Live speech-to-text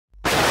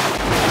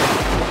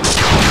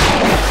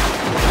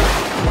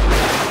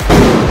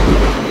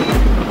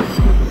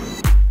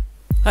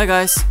Hi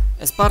guys,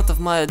 as part of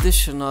my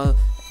additional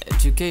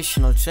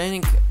educational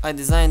training I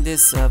designed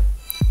this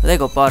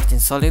Lego part in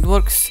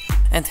SolidWorks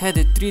and had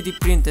it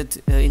 3D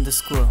printed in the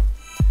school.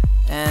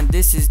 And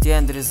this is the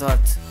end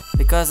result.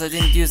 Because I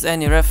didn't use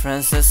any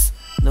references,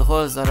 the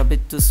holes are a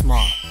bit too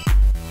small.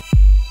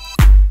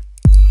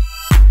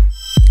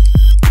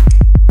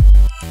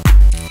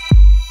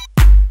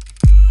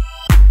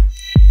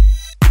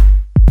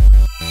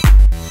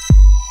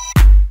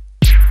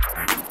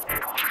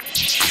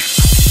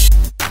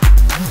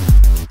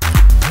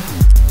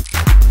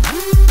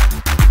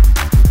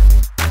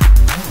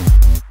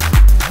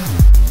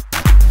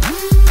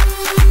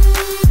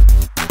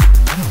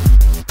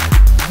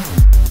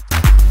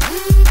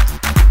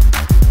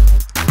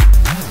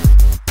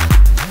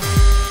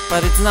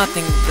 But it's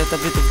nothing that a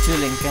bit of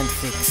drilling can't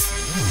fix.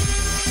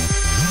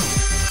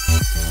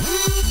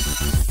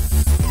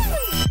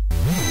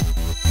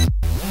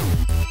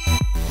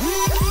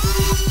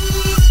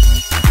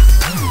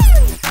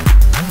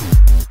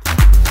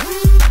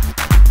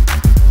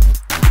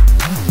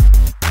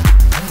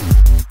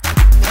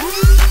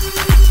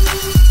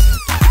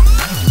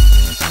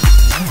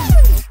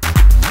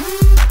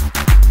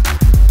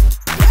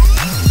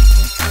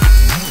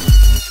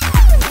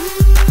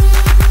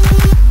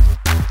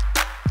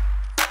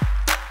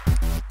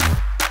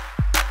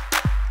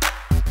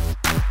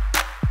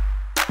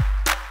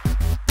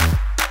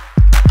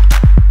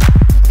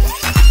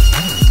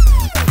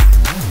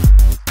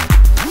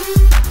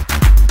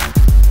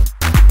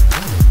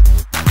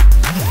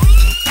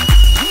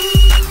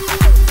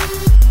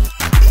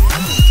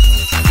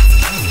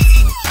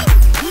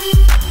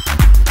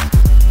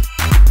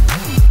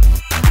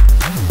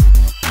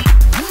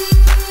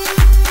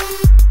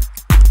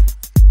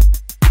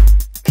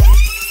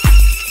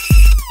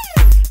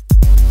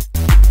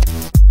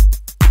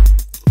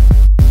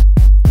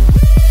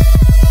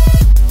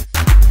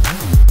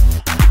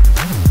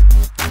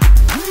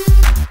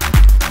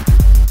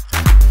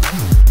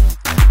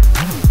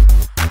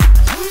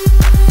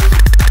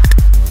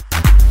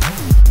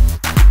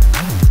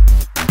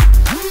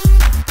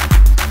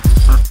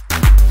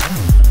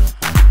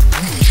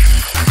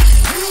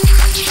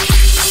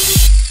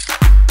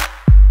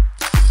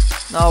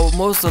 Now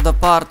most of the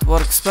part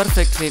works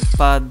perfectly,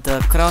 but the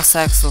cross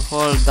axle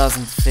hole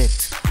doesn't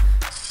fit.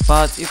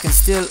 But you can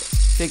still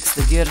fix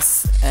the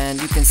gears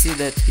and you can see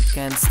that it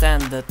can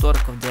stand the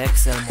torque of the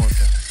XL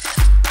motor.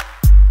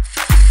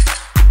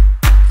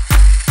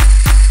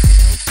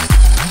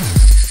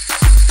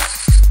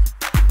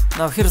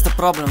 Now here's the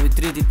problem with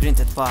 3D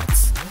printed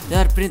parts. They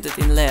are printed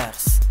in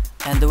layers,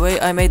 and the way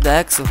I made the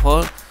axle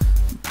hole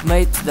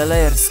made the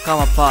layers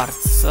come apart,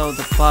 so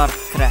the part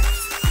cracked.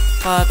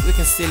 But we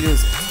can still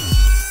use it.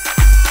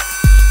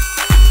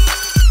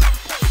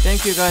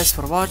 Thank you guys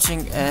for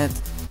watching, and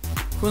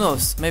who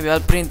knows, maybe I'll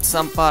print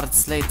some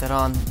parts later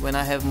on when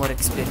I have more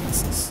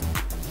experiences.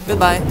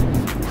 Goodbye!